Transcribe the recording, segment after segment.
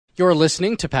You're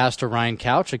listening to Pastor Ryan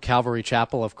Couch at Calvary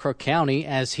Chapel of Crook County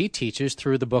as he teaches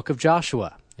through the book of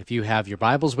Joshua. If you have your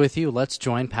Bibles with you, let's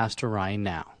join Pastor Ryan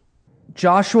now.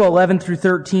 Joshua 11 through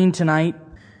 13 tonight.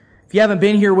 If you haven't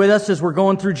been here with us as we're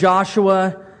going through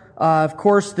Joshua, of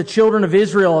course, the children of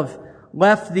Israel have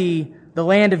left the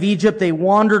land of Egypt. They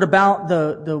wandered about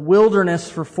the wilderness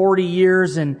for 40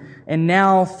 years, and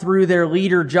now through their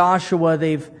leader Joshua,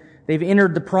 they've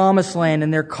entered the promised land,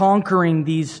 and they're conquering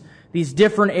these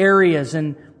different areas,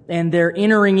 and they're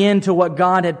entering into what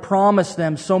God had promised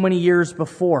them so many years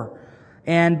before.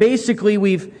 And basically,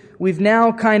 we've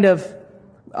now kind of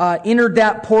entered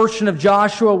that portion of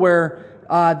Joshua where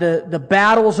the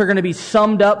battles are going to be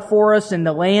summed up for us, and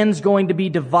the land's going to be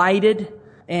divided,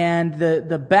 and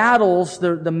the battles,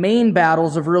 the main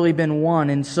battles, have really been won.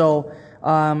 And so,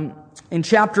 in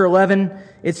chapter 11,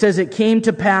 it says, "It came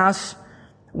to pass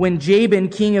when Jabin,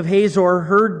 king of Hazor,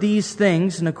 heard these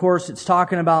things," and of course it's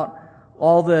talking about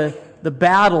all the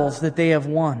battles that they have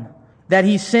won, "that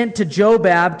he sent to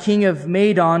Jobab, king of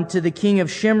Madon, to the king of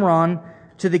Shimron,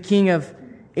 to the king of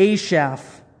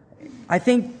Ashaph." I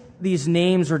think these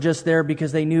names are just there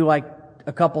because they knew like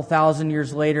a couple thousand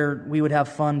years later we would have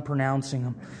fun pronouncing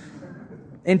them.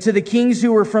 "And to the kings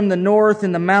who were from the north,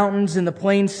 in the mountains, in the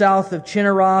plain south of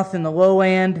Chinneroth, in the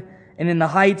lowland, and in the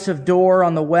heights of Dor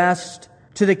on the west,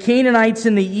 to the Canaanites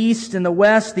in the east and the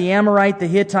west, the Amorite, the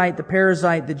Hittite, the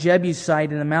Perizzite, the Jebusite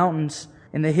in the mountains,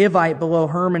 and the Hivite below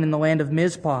Hermon in the land of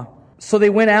Mizpah. So they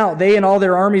went out, they and all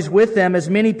their armies with them, as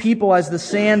many people as the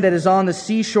sand that is on the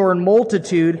seashore in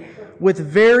multitude, with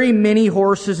very many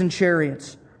horses and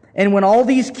chariots. And when all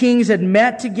these kings had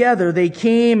met together, they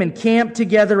came and camped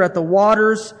together at the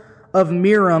waters of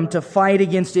Merom to fight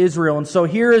against Israel." And so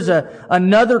here is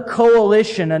another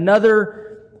coalition, another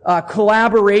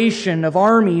collaboration of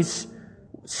armies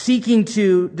seeking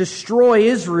to destroy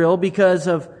Israel because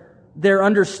of their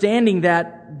understanding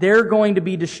that they're going to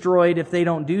be destroyed if they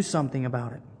don't do something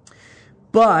about it.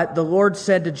 "But the Lord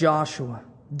said to Joshua,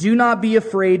 'Do not be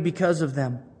afraid because of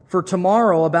them. For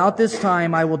tomorrow, about this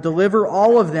time, I will deliver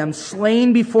all of them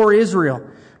slain before Israel.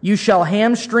 You shall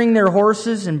hamstring their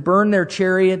horses and burn their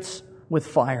chariots with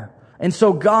fire.'" And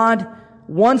so God,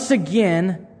 once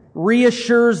again,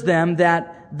 reassures them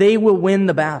that they will win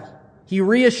the battle. He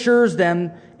reassures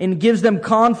them and gives them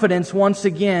confidence once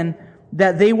again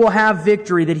that they will have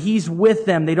victory, that He's with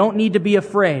them. They don't need to be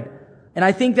afraid. And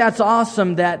I think that's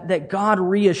awesome that God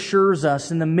reassures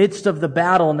us in the midst of the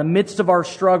battle, in the midst of our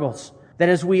struggles, that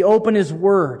as we open His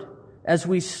Word, as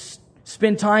we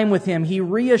spend time with Him, He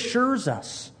reassures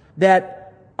us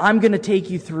that I'm going to take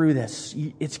you through this.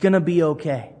 It's going to be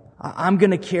okay. I'm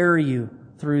going to carry you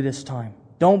through this time.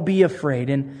 Don't be afraid.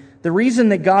 And the reason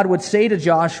that God would say to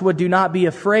Joshua, "Do not be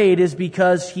afraid," is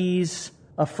because He's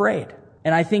afraid.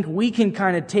 And I think we can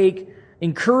kind of take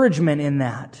encouragement in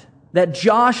that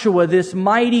Joshua, this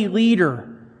mighty leader,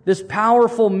 this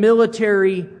powerful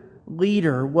military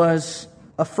leader, was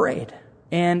afraid.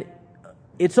 And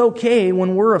it's okay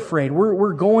when we're afraid.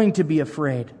 We're going to be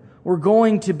afraid. We're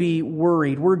going to be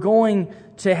worried. We're going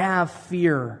to have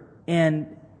fear. And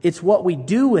it's what we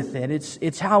do with it.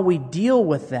 It's how we deal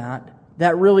with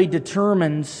that really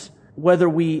determines whether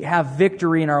we have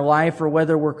victory in our life or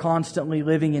whether we're constantly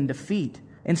living in defeat.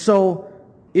 And so,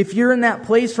 if you're in that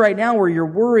place right now where you're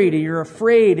worried and you're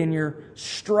afraid and you're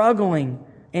struggling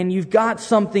and you've got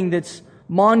something that's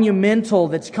monumental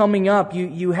that's coming up,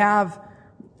 you have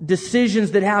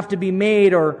decisions that have to be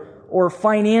made, or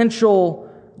financial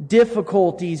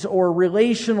difficulties, or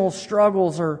relational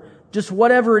struggles, or just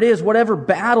whatever it is, whatever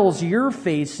battles you're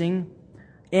facing,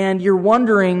 and you're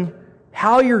wondering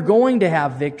how you're going to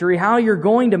have victory, how you're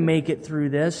going to make it through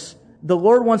this, the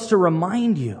Lord wants to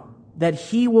remind you that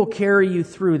He will carry you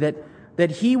through,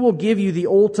 that He will give you the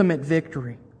ultimate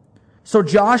victory. So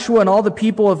Joshua and all the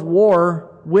people of war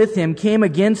with him came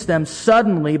against them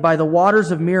suddenly by the waters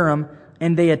of Merom,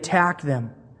 and they attacked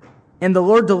them. And the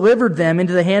Lord delivered them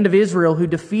into the hand of Israel, who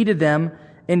defeated them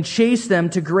and chased them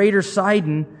to Greater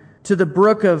Sidon, to the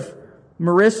brook of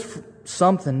Misriphthoth,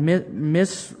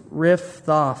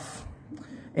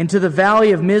 and to the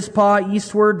valley of Mizpah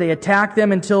eastward. They attacked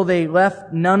them until they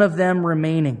left none of them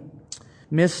remaining.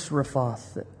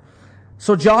 Misriphoth.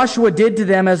 So Joshua did to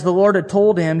them as the Lord had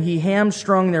told him. He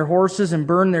hamstrung their horses and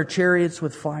burned their chariots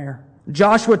with fire.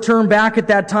 Joshua turned back at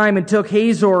that time and took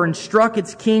Hazor and struck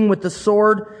its king with the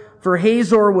sword, for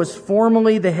Hazor was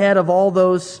formerly the head of all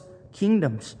those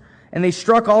kingdoms. And they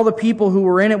struck all the people who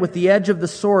were in it with the edge of the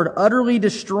sword, utterly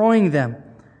destroying them.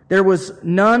 There was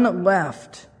none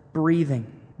left breathing.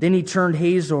 Then he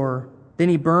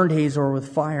burned Hazor with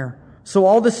fire. So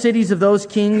all the cities of those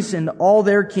kings and all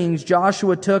their kings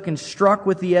Joshua took and struck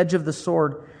with the edge of the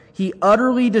sword. He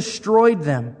utterly destroyed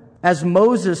them, as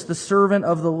Moses, the servant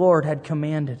of the Lord, had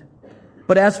commanded.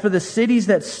 But as for the cities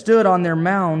that stood on their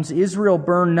mounds, Israel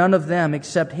burned none of them,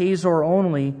 except Hazor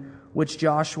only, which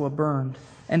Joshua burned.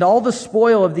 And all the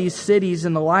spoil of these cities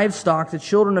and the livestock the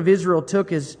children of Israel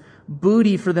took as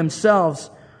booty for themselves.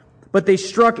 But they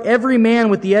struck every man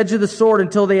with the edge of the sword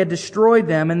until they had destroyed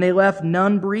them, and they left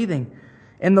none breathing.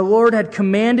 And the Lord had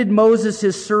commanded Moses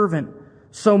his servant.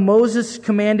 So Moses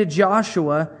commanded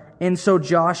Joshua, and so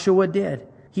Joshua did.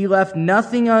 He left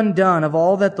nothing undone of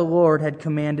all that the Lord had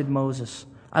commanded Moses.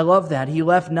 I love that. He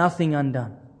left nothing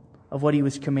undone of what he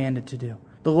was commanded to do.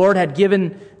 The Lord had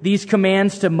given these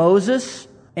commands to Moses,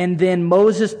 and then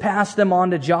Moses passed them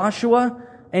on to Joshua,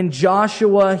 and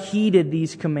Joshua heeded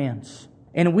these commands.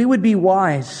 And we would be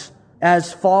wise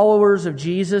as followers of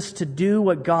Jesus to do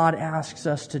what God asks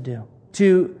us to do,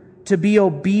 to be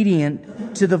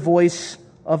obedient to the voice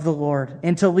of the Lord,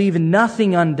 and to leave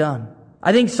nothing undone.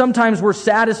 I think sometimes we're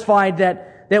satisfied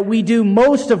that we do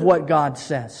most of what God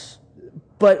says.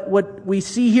 But what we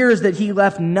see here is that he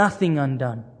left nothing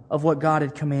undone of what God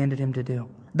had commanded him to do.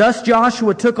 Thus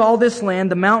Joshua took all this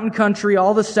land, the mountain country,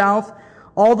 all the south,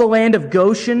 all the land of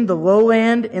Goshen, the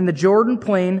lowland, and the Jordan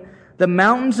plain, the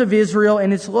mountains of Israel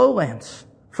and its lowlands,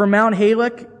 from Mount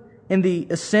Halak in the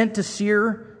ascent to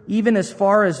Seir, even as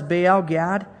far as Baal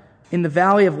Gad, in the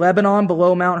valley of Lebanon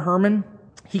below Mount Hermon.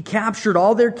 He captured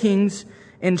all their kings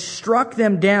and struck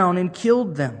them down and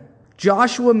killed them.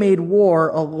 Joshua made war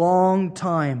a long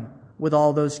time with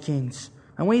all those kings.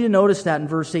 I want you to notice that in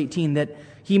verse 18, that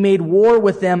he made war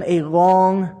with them a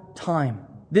long time.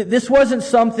 This wasn't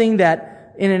something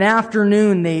that in an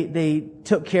afternoon they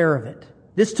took care of it.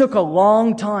 This took a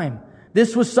long time.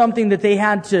 This was something that they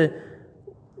had to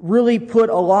really put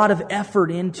a lot of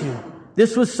effort into.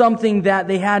 This was something that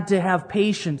they had to have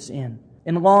patience in,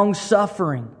 and long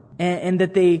suffering, and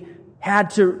that they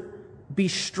had to be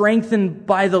strengthened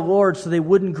by the Lord so they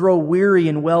wouldn't grow weary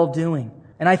in well-doing.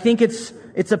 And I think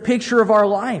it's a picture of our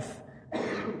life.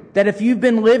 That if you've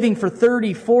been living for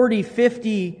 30, 40,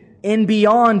 50, and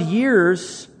beyond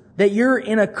years, that you're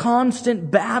in a constant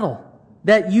battle.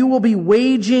 That you will be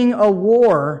waging a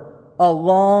war a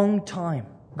long time.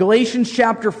 Galatians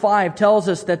chapter 5 tells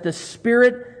us that the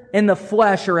spirit and the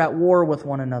flesh are at war with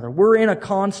one another. We're in a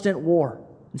constant war.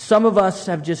 And some of us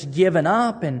have just given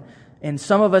up, and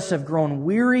some of us have grown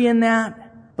weary in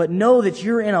that. But know that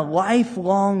you're in a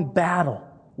lifelong battle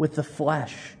with the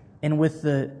flesh and with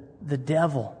the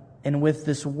devil and with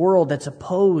this world that's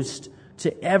opposed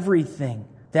to everything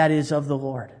that is of the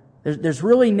Lord. There's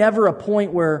really never a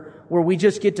point where we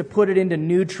just get to put it into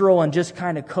neutral and just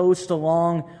kind of coast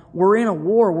along. We're in a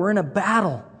war. We're in a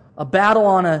battle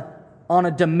on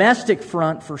a domestic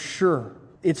front for sure.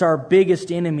 It's our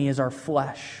biggest enemy is our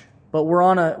flesh. But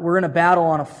we're in a battle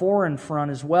on a foreign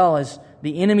front as well, as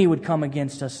the enemy would come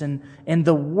against us, and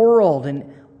the world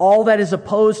and all that is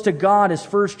opposed to God, as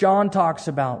 1 John talks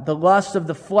about, the lust of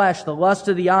the flesh, the lust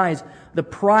of the eyes, the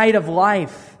pride of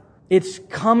life. It's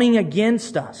coming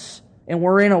against us, and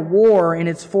we're in a war, and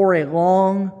it's for a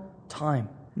long time.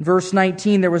 In verse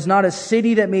 19, there was not a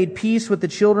city that made peace with the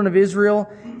children of Israel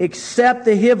except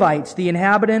the Hivites, the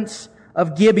inhabitants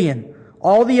of Gibeon.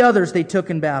 All the others they took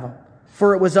in battle.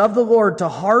 For it was of the Lord to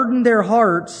harden their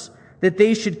hearts that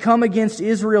they should come against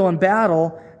Israel in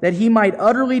battle, that he might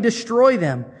utterly destroy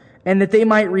them, and that they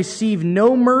might receive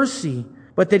no mercy,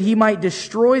 but that he might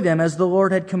destroy them as the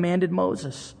Lord had commanded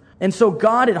Moses. And so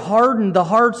God had hardened the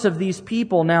hearts of these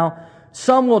people. Now,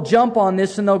 some will jump on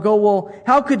this and they'll go, well,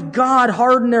 how could God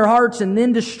harden their hearts and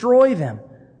then destroy them?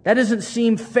 That doesn't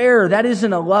seem fair. That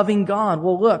isn't a loving God.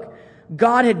 Well, look,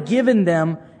 God had given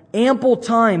them ample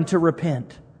time to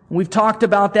repent. We've talked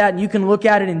about that, and you can look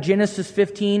at it in Genesis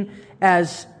 15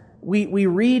 as we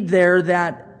read there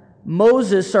that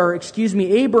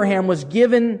Abraham was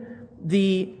given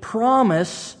the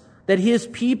promise that his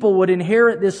people would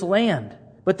inherit this land.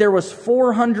 But there was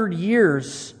 400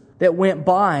 years that went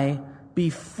by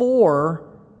before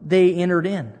they entered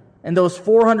in. And those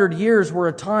 400 years were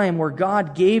a time where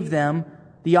God gave them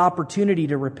the opportunity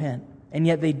to repent. And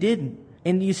yet they didn't.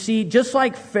 And you see, just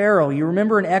like Pharaoh, you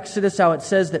remember in Exodus how it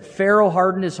says that Pharaoh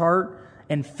hardened his heart,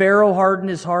 and Pharaoh hardened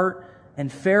his heart,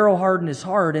 and Pharaoh hardened his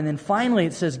heart, and then finally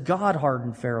it says God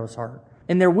hardened Pharaoh's heart.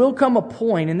 And there will come a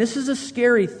point, and this is a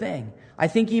scary thing, I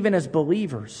think even as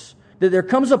believers, that there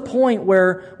comes a point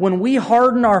where when we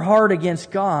harden our heart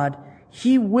against God,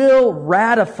 He will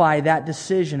ratify that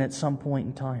decision at some point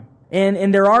in time.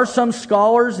 And there are some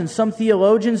scholars and some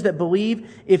theologians that believe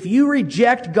if you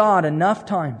reject God enough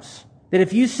times, That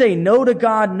if you say no to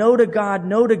God, no to God,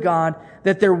 no to God,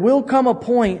 that there will come a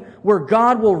point where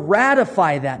God will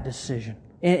ratify that decision.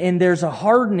 And there's a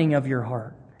hardening of your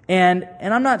heart. And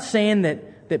I'm not saying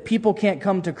that people can't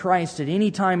come to Christ at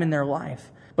any time in their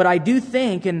life. But I do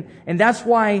think, and that's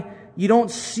why you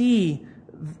don't see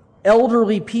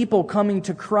elderly people coming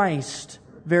to Christ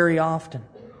very often.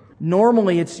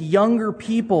 Normally it's younger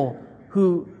people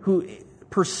who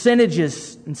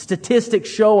percentages and statistics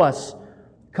show us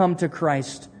come to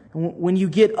Christ. When you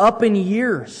get up in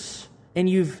years and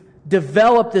you've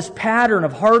developed this pattern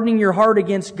of hardening your heart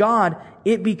against God,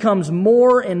 it becomes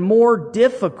more and more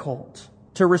difficult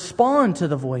to respond to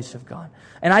the voice of God.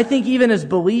 And I think even as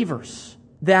believers,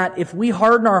 that if we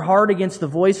harden our heart against the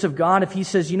voice of God, if He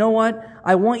says, you know what,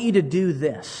 I want you to do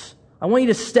this. I want you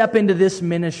to step into this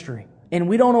ministry. And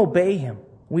we don't obey Him.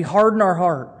 We harden our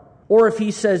heart. Or if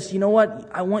He says, you know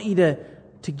what, I want you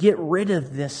to get rid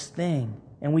of this thing.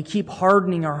 And we keep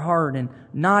hardening our heart and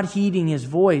not heeding His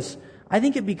voice, I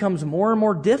think it becomes more and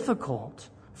more difficult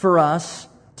for us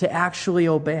to actually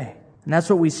obey. And that's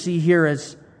what we see here,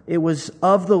 as it was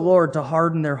of the Lord to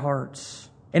harden their hearts.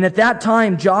 And at that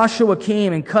time, Joshua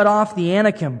came and cut off the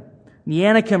Anakim. The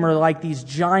Anakim are like these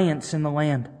giants in the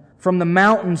land. From the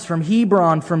mountains, from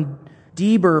Hebron, from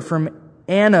Debir, from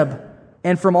Anab,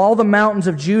 and from all the mountains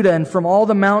of Judah, and from all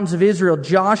the mountains of Israel,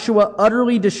 Joshua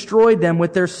utterly destroyed them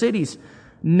with their cities.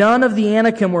 None of the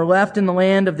Anakim were left in the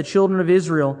land of the children of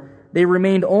Israel. They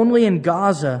remained only in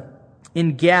Gaza,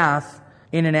 in Gath,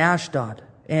 and in Ashdod.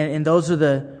 And those are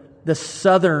the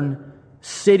southern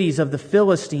cities of the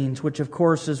Philistines, which of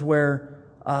course is where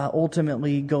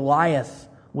ultimately Goliath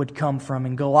would come from.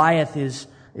 And Goliath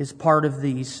is part of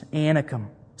these Anakim.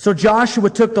 So Joshua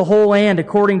took the whole land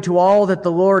according to all that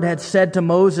the Lord had said to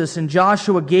Moses, and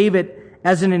Joshua gave it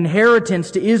as an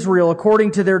inheritance to Israel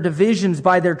according to their divisions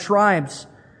by their tribes.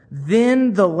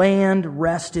 Then the land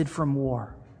rested from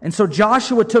war. And so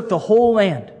Joshua took the whole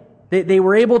land. They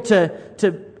were able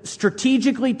to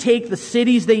strategically take the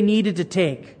cities they needed to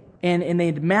take. And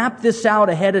they'd mapped this out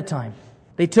ahead of time.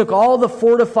 They took all the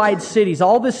fortified cities,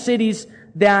 all the cities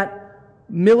that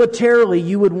militarily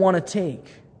you would want to take.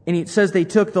 And it says they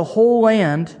took the whole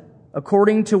land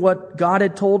according to what God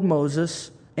had told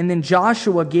Moses. And then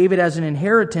Joshua gave it as an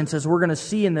inheritance, as we're going to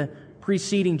see in the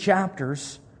preceding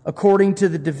chapters, according to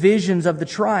the divisions of the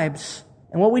tribes.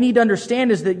 And what we need to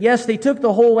understand is that, yes, they took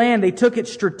the whole land, they took it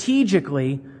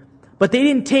strategically, but they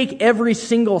didn't take every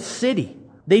single city.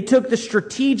 They took the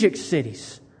strategic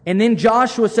cities. And then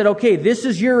Joshua said, okay, this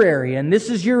is your area, and this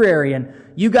is your area, and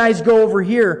you guys go over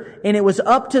here. And it was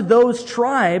up to those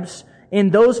tribes in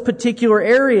those particular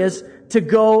areas to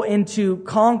go and to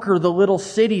conquer the little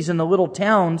cities and the little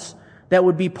towns that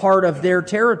would be part of their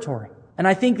territory. And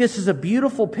I think this is a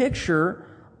beautiful picture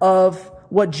of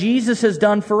what Jesus has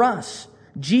done for us.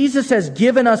 Jesus has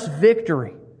given us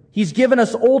victory. He's given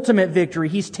us ultimate victory.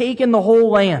 He's taken the whole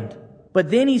land.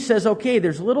 But then He says, okay,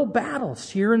 there's little battles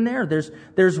here and there.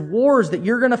 There's wars that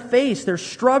you're going to face. There's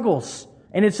struggles.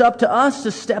 And it's up to us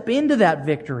to step into that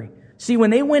victory. See,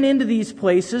 when they went into these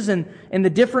places and the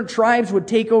different tribes would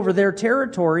take over their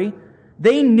territory,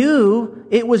 they knew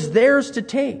it was theirs to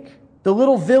take. The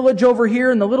little village over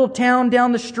here and the little town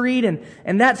down the street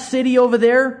and that city over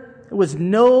there, it was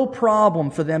no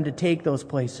problem for them to take those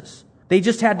places. They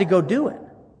just had to go do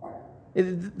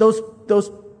it.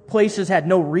 Those places had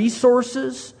no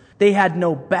resources. They had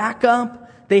no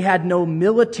backup. They had no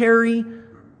military.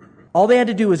 All they had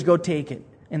to do was go take it.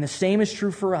 And the same is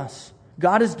true for us.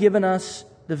 God has given us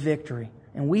the victory,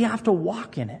 and we have to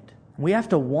walk in it. We have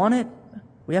to want it.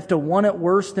 We have to want it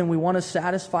worse than we want to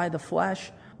satisfy the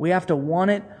flesh. We have to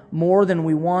want it more than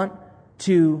we want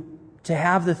to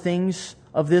have the things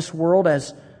of this world,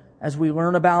 as we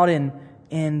learn about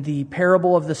in the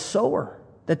parable of the sower,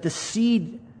 that the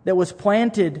seed that was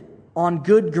planted on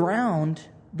good ground,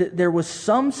 that there was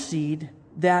some seed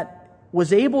that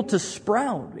was able to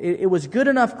sprout. It was good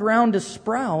enough ground to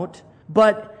sprout,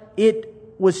 but it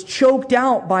was choked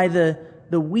out by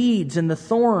the weeds and the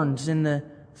thorns and the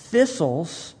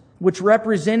thistles, which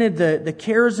represented the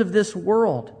cares of this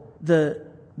world,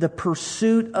 the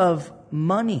pursuit of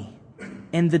money,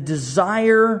 and the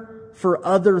desire for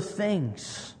other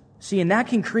things. See, and that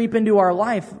can creep into our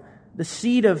life. The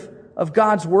seed of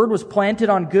God's Word was planted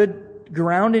on good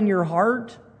ground in your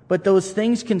heart, but those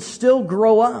things can still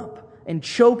grow up and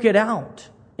choke it out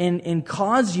and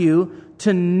cause you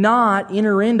to not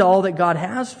enter into all that God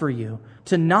has for you,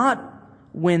 to not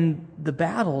win the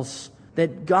battles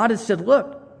that God has said,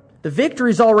 look, the victory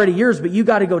is already yours, but you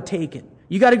got to go take it.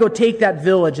 You got to go take that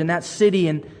village and that city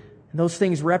and And those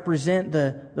things represent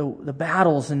the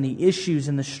battles and the issues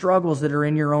and the struggles that are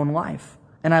in your own life.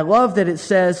 And I love that it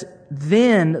says,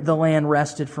 then the land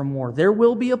rested from war. There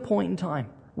will be a point in time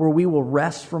where we will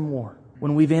rest from war,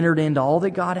 when we've entered into all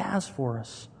that God has for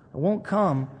us. It won't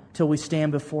come till we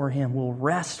stand before Him. We'll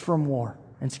rest from war.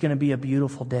 And it's going to be a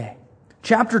beautiful day.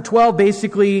 Chapter 12,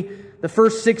 basically, the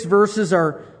first 6 verses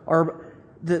are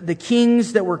the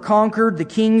kings that were conquered, the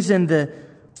kings and the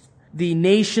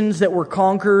nations that were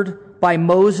conquered by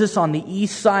Moses on the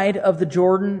east side of the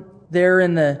Jordan, there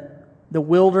in the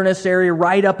wilderness area,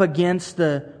 right up against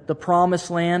the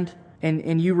promised land.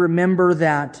 And you remember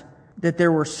that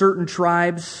there were certain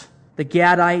tribes, the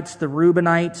Gadites, the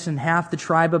Reubenites, and half the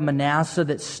tribe of Manasseh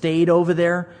that stayed over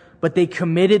there, but they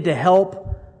committed to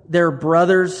help their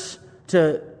brothers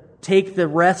to take the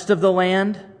rest of the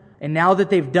land. And now that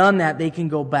they've done that, they can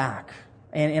go back.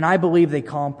 And I believe they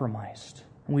compromised.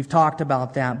 And we've talked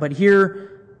about that. But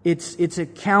here, it's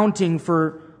accounting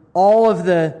for all of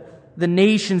the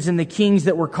nations and the kings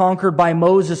that were conquered by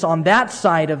Moses on that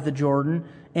side of the Jordan.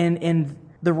 And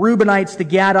the Reubenites, the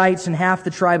Gadites, and half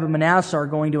the tribe of Manasseh are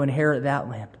going to inherit that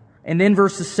land. And then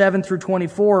verses 7 through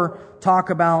 24 talk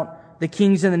about the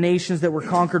kings and the nations that were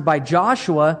conquered by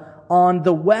Joshua on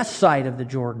the west side of the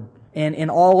Jordan. And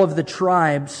all of the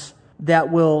tribes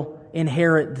that will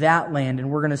inherit that land. And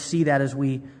we're going to see that as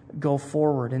we go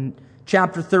forward. In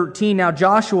chapter 13, now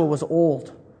Joshua was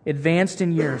old, advanced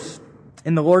in years.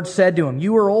 And the Lord said to him,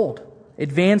 you are old,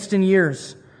 advanced in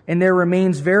years, and there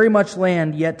remains very much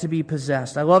land yet to be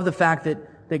possessed. I love the fact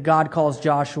that God calls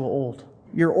Joshua old.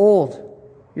 You're old.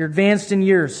 You're advanced in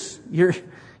years.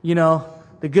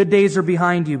 The good days are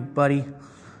behind you, buddy.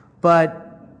 But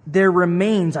there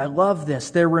remains, I love this,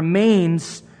 there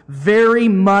remains very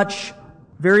much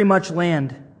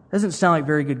land. Doesn't sound like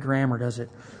very good grammar, does it?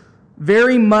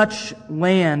 Very much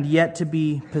land yet to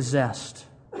be possessed.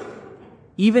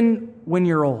 Even when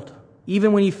you're old.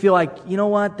 Even when you feel like, you know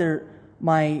what,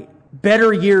 my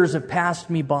better years have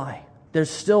passed me by. There's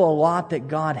still a lot that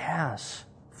God has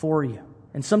for you.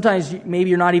 And sometimes maybe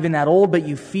you're not even that old, but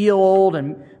you feel old,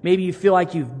 and maybe you feel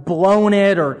like you've blown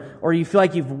it, or you feel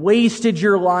like you've wasted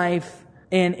your life.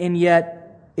 And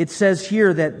yet it says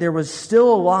here that there was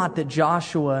still a lot that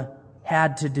Joshua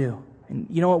had to do. And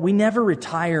you know what? We never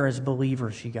retire as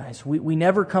believers, you guys. We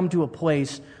never come to a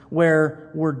place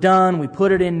where we're done, we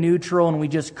put it in neutral, and we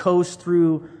just coast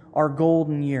through our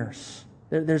golden years.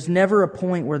 There's never a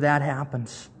point where that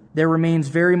happens. There remains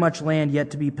very much land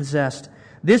yet to be possessed.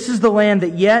 This is the land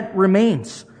that yet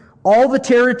remains. All the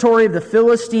territory of the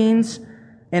Philistines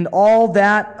and all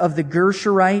that of the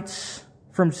Gershurites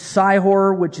from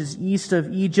Sihor, which is east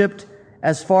of Egypt,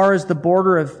 as far as the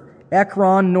border of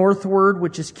Ekron northward,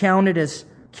 which is counted as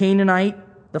Canaanite.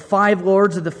 The 5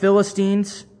 lords of the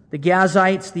Philistines, the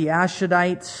Gazites, the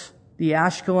Ashdodites, the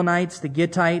Ashkelonites, the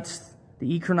Gittites,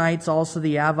 the Ekronites, also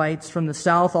the Avites. From the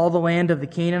south, all the land of the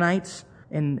Canaanites,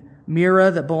 and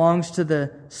Mira that belongs to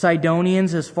the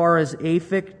Sidonians as far as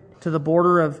Aphek to the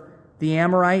border of the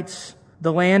Amorites,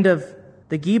 the land of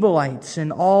the Gebalites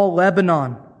and all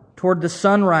Lebanon toward the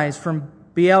sunrise from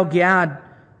Baal Gad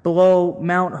below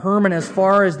Mount Hermon as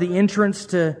far as the entrance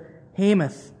to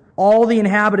Hamath, all the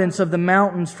inhabitants of the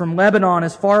mountains from Lebanon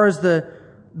as far as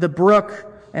the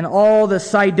brook and all the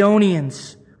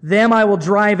Sidonians. Them I will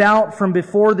drive out from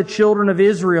before the children of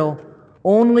Israel.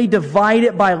 Only divide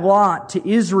it by lot to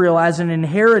Israel as an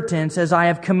inheritance, as I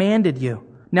have commanded you.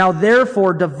 Now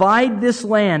therefore divide this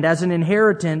land as an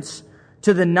inheritance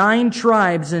to the 9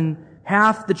 tribes and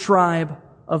half the tribe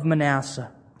of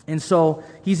Manasseh. And so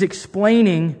he's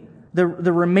explaining the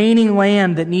remaining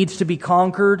land that needs to be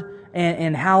conquered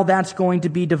and how that's going to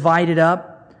be divided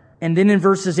up. And then in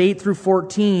verses 8 through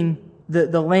 14,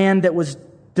 the land that was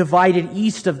divided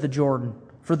east of the Jordan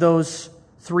for those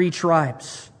 3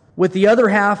 tribes. With the other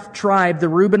half tribe, the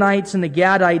Reubenites and the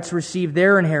Gadites received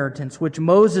their inheritance, which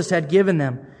Moses had given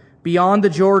them, beyond the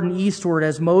Jordan eastward,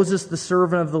 as Moses the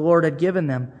servant of the Lord had given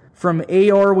them, from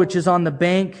Aor, which is on the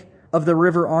bank of the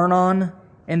river Arnon,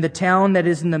 and the town that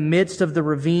is in the midst of the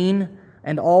ravine,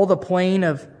 and all the plain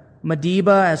of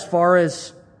Medeba as far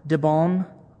as Dibon,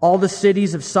 all the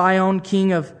cities of Sihon,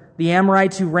 king of the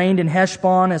Amorites, who reigned in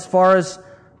Heshbon, as far as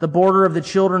the border of the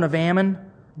children of Ammon,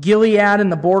 Gilead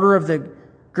and the border of the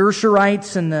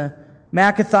Gershurites and the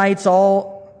Maccathites,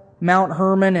 all Mount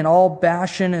Hermon, and all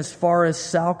Bashan as far as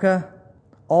Salcah,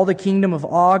 all the kingdom of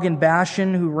Og and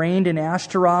Bashan, who reigned in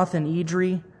Ashtaroth and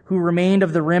Edrei, who remained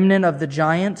of the remnant of the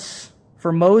giants.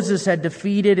 For Moses had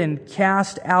defeated and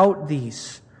cast out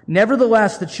these.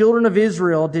 Nevertheless, the children of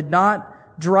Israel did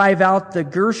not drive out the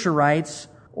Gershurites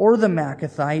or the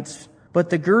Maccathites, But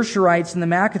the Gershurites and the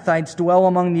Maccathites dwell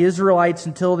among the Israelites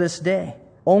until this day.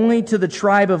 Only to the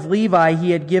tribe of Levi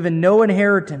he had given no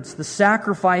inheritance. The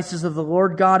sacrifices of the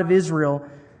Lord God of Israel,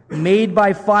 made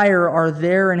by fire, are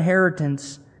their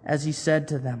inheritance, as he said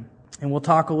to them. And we'll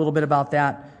talk a little bit about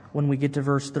that when we get to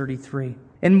verse 33.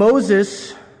 And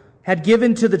Moses had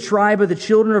given to the tribe of the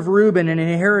children of Reuben an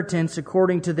inheritance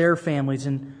according to their families.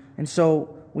 And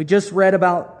so we just read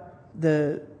about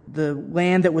the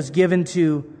land that was given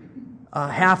to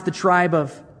half the tribe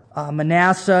of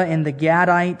Manasseh and the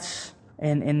Gadites.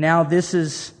 And now this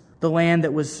is the land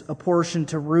that was apportioned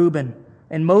to Reuben.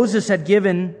 And Moses had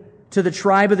given to the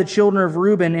tribe of the children of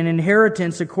Reuben an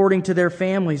inheritance according to their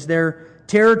families. Their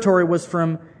territory was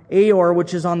from Aor,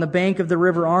 which is on the bank of the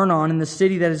river Arnon, and the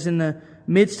city that is in the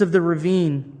midst of the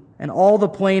ravine, and all the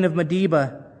plain of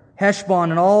Medeba, Heshbon,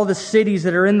 and all the cities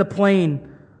that are in the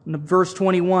plain. In verse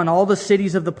 21, all the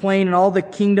cities of the plain, and all the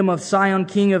kingdom of Sihon,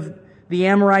 king of the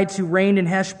Amorites, who reigned in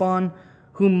Heshbon,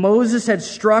 whom Moses had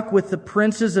struck with the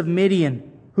princes of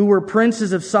Midian, who were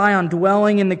princes of Sihon,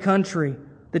 dwelling in the country.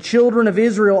 The children of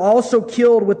Israel also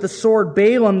killed with the sword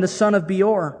Balaam the son of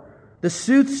Beor, the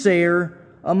soothsayer,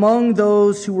 among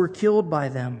those who were killed by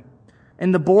them.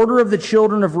 And the border of the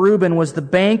children of Reuben was the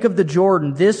bank of the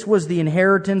Jordan. This was the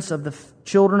inheritance of the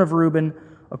children of Reuben,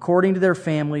 according to their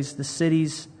families, the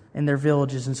cities and their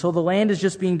villages. And so the land is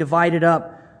just being divided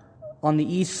up on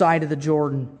the east side of the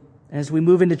Jordan. And as we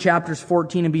move into chapters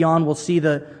 14 and beyond, we'll see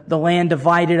the land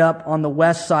divided up on the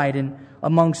west side and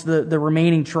amongst the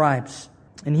remaining tribes.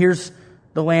 And here's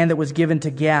the land that was given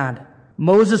to Gad.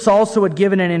 Moses also had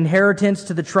given an inheritance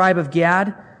to the tribe of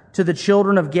Gad, to the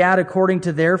children of Gad according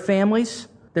to their families.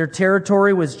 Their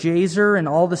territory was Jazer and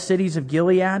all the cities of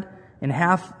Gilead, and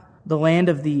half the land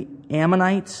of the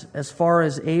Ammonites, as far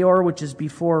as Aor, which is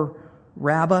before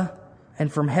Rabbah,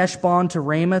 and from Heshbon to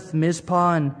Ramoth,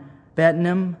 Mizpah, and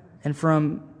Bethanim, and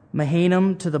from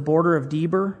Mahanaim to the border of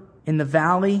Debir, in the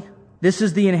valley. This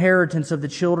is the inheritance of the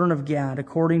children of Gad,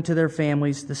 according to their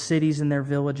families, the cities and their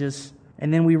villages.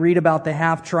 And then we read about the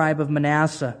half-tribe of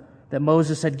Manasseh, that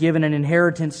Moses had given an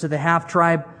inheritance to the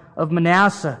half-tribe of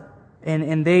Manasseh,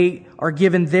 and they are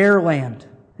given their land.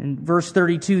 In verse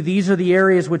 32, these are the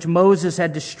areas which Moses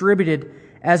had distributed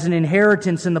as an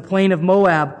inheritance in the plain of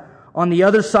Moab, on the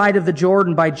other side of the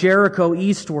Jordan by Jericho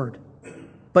eastward.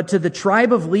 But to the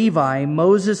tribe of Levi,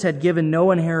 Moses had given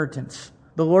no inheritance.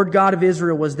 The Lord God of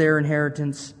Israel was their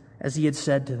inheritance, as he had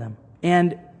said to them.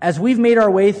 And as we've made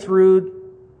our way through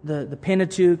the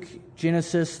Pentateuch,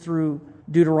 Genesis through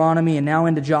Deuteronomy, and now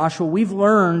into Joshua, we've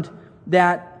learned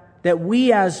that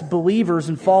we as believers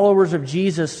and followers of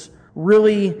Jesus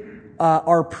really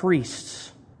are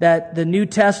priests. That the New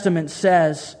Testament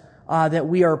says that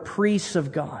we are priests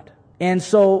of God. And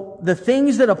so the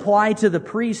things that apply to the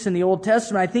priests in the Old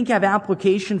Testament, I think, have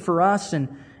application for us, and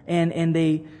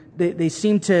they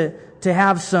seem to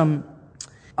have some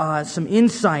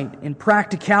insight and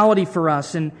practicality for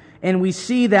us. And we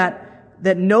see that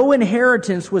no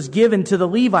inheritance was given to the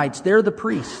Levites. They're the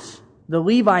priests. The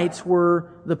Levites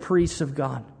were the priests of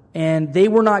God. And they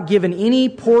were not given any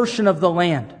portion of the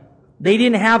land. They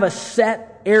didn't have a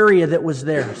set area that was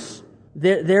theirs.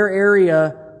 Their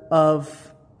area of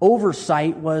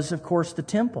oversight was, of course, the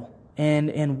temple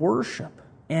and worship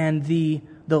and the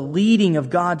leading of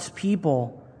God's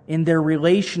people in their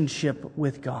relationship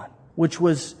with God, which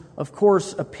was, of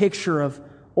course, a picture of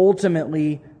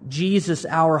ultimately Jesus,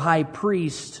 our high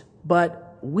priest,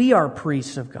 but we are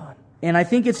priests of God. And I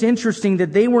think it's interesting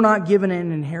that they were not given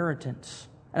an inheritance.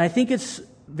 And I think it's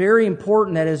very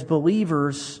important that as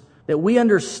believers that we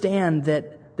understand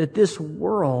that this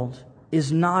world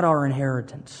is not our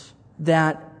inheritance.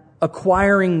 That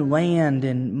acquiring land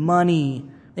and money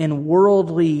and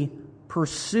worldly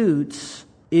pursuits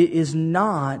is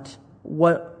not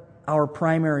what our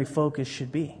primary focus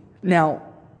should be. Now,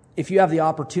 if you have the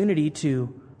opportunity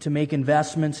to make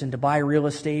investments and to buy real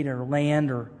estate or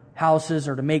land or houses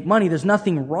or to make money, there's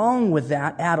nothing wrong with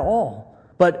that at all.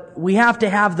 But we have to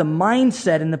have the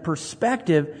mindset and the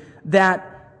perspective that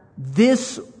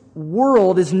this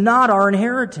world is not our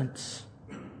inheritance.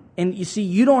 And you see,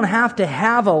 you don't have to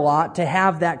have a lot to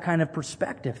have that kind of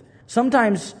perspective.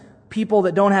 Sometimes people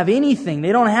that don't have anything,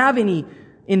 they don't have any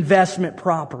investment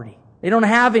property. They don't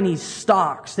have any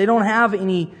stocks. They don't have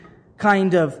any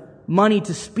kind of money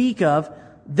to speak of.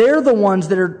 They're the ones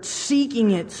that are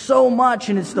seeking it so much,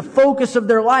 and it's the focus of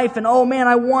their life. And oh man,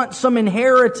 I want some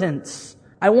inheritance.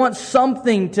 I want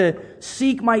something to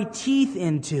seek my teeth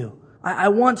into. I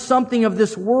want something of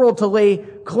this world to lay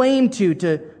claim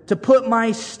to put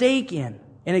my stake in.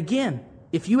 And again,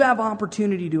 if you have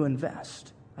opportunity to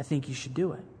invest, I think you should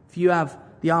do it. If you have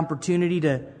the opportunity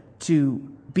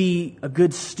to be a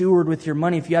good steward with your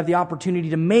money, if you have the opportunity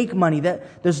to make money,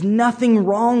 that there's nothing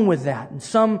wrong with that. And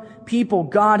some people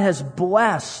God has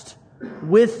blessed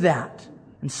with that.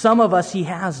 And some of us He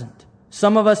hasn't.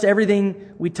 Some of us,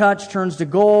 everything we touch turns to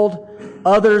gold.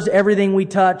 Others, everything we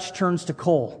touch turns to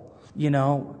coal.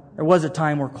 There was a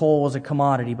time where coal was a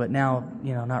commodity, but now,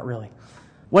 not really.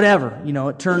 Whatever,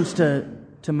 it turns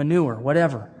to manure,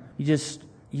 whatever. You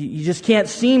just can't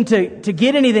seem to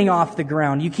get anything off the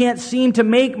ground. You can't seem to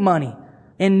make money.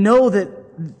 And know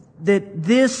that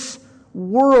this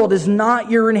world is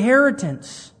not your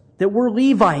inheritance. That we're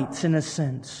Levites in a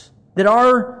sense. That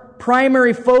our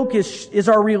primary focus is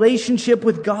our relationship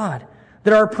with God.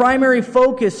 That our primary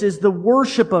focus is the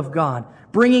worship of God.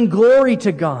 Bringing glory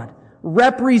to God.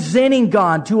 Representing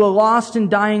God to a lost and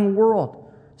dying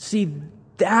world. See,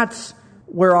 that's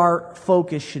where our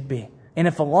focus should be. And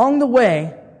if along the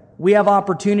way we have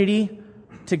opportunity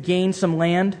to gain some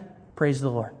land, praise the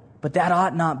Lord. But that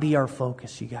ought not be our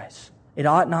focus, you guys. It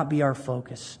ought not be our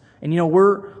focus. And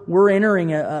we're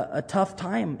entering a tough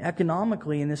time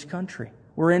economically in this country.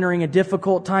 We're entering a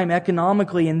difficult time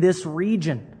economically in this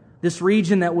region. This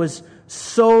region that was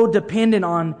so dependent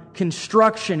on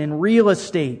construction and real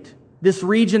estate. This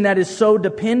region that is so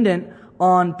dependent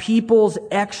on people's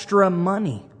extra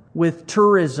money with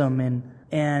tourism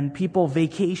and people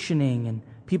vacationing and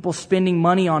people spending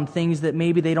money on things that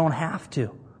maybe they don't have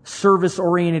to.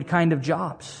 Service-oriented kind of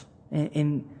jobs.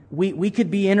 And we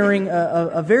could be entering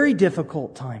a very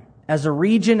difficult time. As a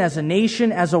region, as a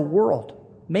nation, as a world.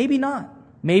 Maybe not.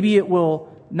 Maybe it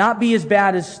will not be as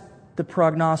bad as the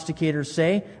prognosticators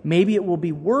say. Maybe it will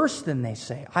be worse than they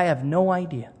say. I have no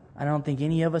idea. I don't think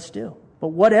any of us do. But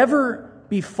whatever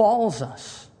befalls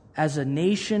us as a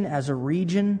nation, as a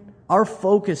region, our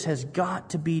focus has got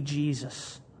to be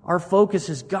Jesus. Our focus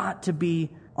has got to be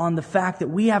on the fact that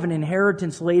we have an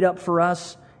inheritance laid up for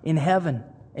us in heaven.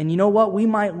 And you know what? We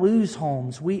might lose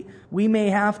homes. We may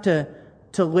have to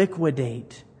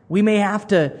liquidate. We may have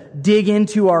to dig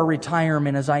into our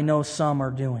retirement, as I know some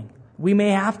are doing. We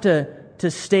may have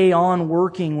to stay on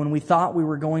working when we thought we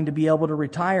were going to be able to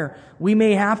retire. We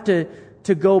may have to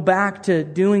go back to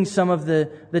doing some of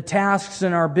the tasks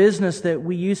in our business that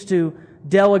we used to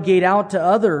delegate out to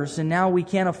others, and now we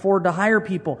can't afford to hire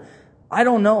people. I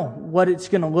don't know what it's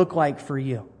going to look like for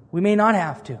you. We may not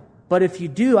have to. But if you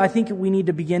do, I think we need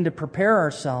to begin to prepare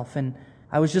ourselves. And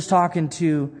I was just talking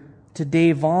to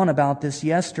Dave Vaughn about this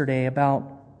yesterday, about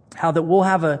how that we'll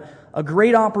have a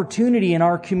great opportunity in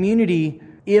our community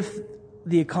if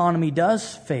the economy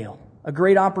does fail. A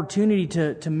great opportunity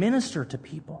to minister to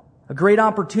people. A great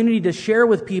opportunity to share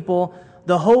with people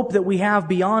the hope that we have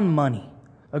beyond money.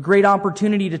 A great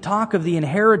opportunity to talk of the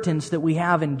inheritance that we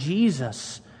have in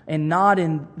Jesus and not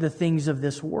in the things of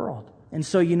this world. And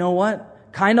so you know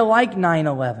what? Kind of like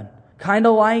 9/11. Kind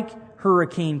of like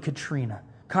Hurricane Katrina.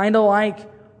 Kind of like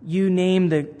you name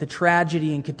the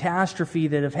tragedy and catastrophe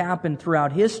that have happened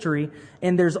throughout history.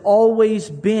 And there's always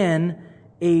been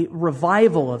a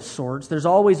revival of sorts. There's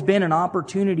always been an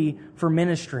opportunity for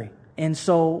ministry. And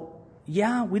so,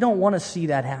 yeah, we don't want to see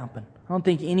that happen. I don't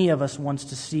think any of us wants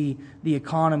to see the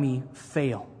economy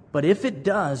fail. But if it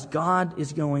does, God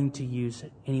is going to use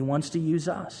it. And He wants to use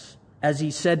us. As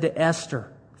He said to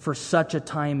Esther, for such a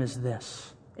time as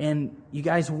this. And you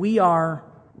guys, we are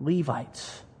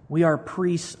Levites. We are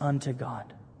priests unto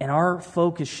God. And our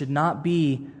focus should not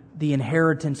be the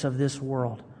inheritance of this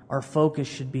world. Our focus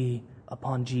should be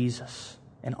upon Jesus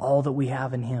and all that we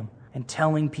have in Him and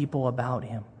telling people about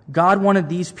Him. God wanted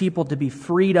these people to be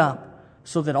freed up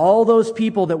so that all those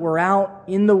people that were out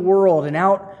in the world and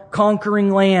out conquering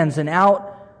lands and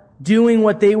out doing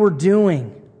what they were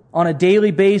doing on a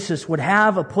daily basis would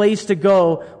have a place to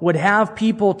go, would have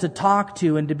people to talk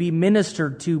to and to be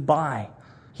ministered to by.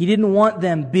 He didn't want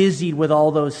them busied with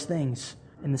all those things.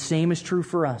 And the same is true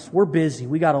for us. We're busy.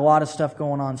 We got a lot of stuff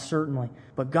going on, certainly.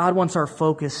 But God wants our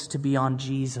focus to be on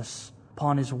Jesus,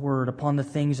 upon His Word, upon the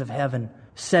things of heaven,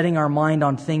 setting our mind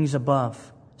on things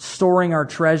above, storing our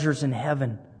treasures in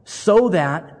heaven, so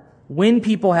that when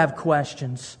people have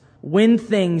questions, when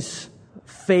things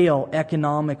fail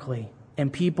economically,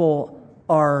 and people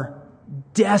are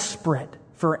desperate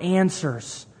for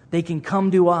answers, they can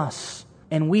come to us.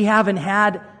 And we haven't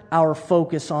had our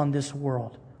focus on this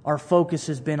world. Our focus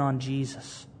has been on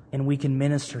Jesus, and we can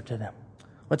minister to them.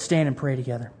 Let's stand and pray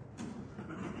together.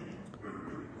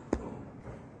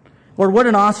 Lord, what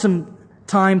an awesome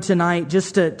time tonight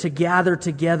just to gather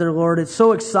together, Lord. It's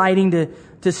so exciting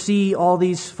to see all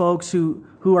these folks who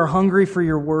are hungry for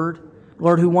your word.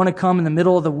 Lord, who want to come in the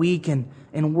middle of the week and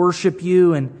worship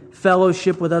you and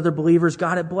fellowship with other believers.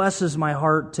 God, it blesses my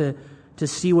heart to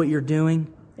see what you're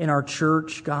doing in our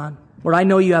church, God. Lord, I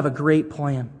know you have a great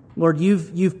plan. Lord,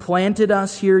 you've planted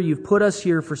us here. You've put us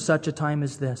here for such a time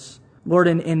as this. Lord,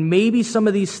 and maybe some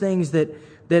of these things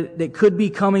that could be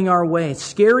coming our way,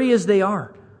 scary as they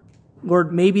are,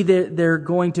 Lord, maybe they're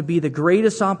going to be the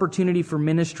greatest opportunity for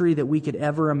ministry that we could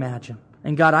ever imagine.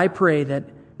 And God, I pray that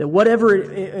whatever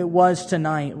it was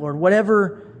tonight, Lord,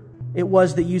 whatever it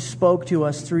was that you spoke to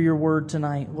us through your word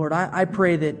tonight, Lord, I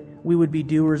pray that we would be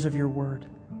doers of your word.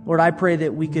 Lord, I pray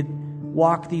that we could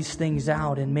walk these things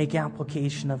out and make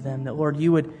application of them. That, Lord,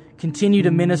 you would continue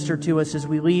to minister to us as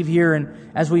we leave here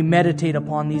and as we meditate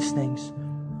upon these things.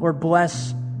 Lord,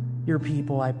 bless your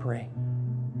people, I pray.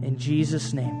 In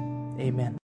Jesus' name,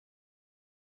 amen.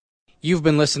 You've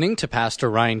been listening to Pastor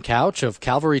Ryan Couch of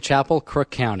Calvary Chapel, Crook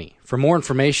County. For more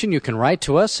information, you can write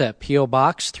to us at P.O.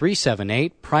 Box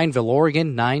 378, Prineville,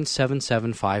 Oregon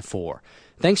 97754.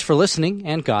 Thanks for listening,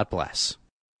 and God bless.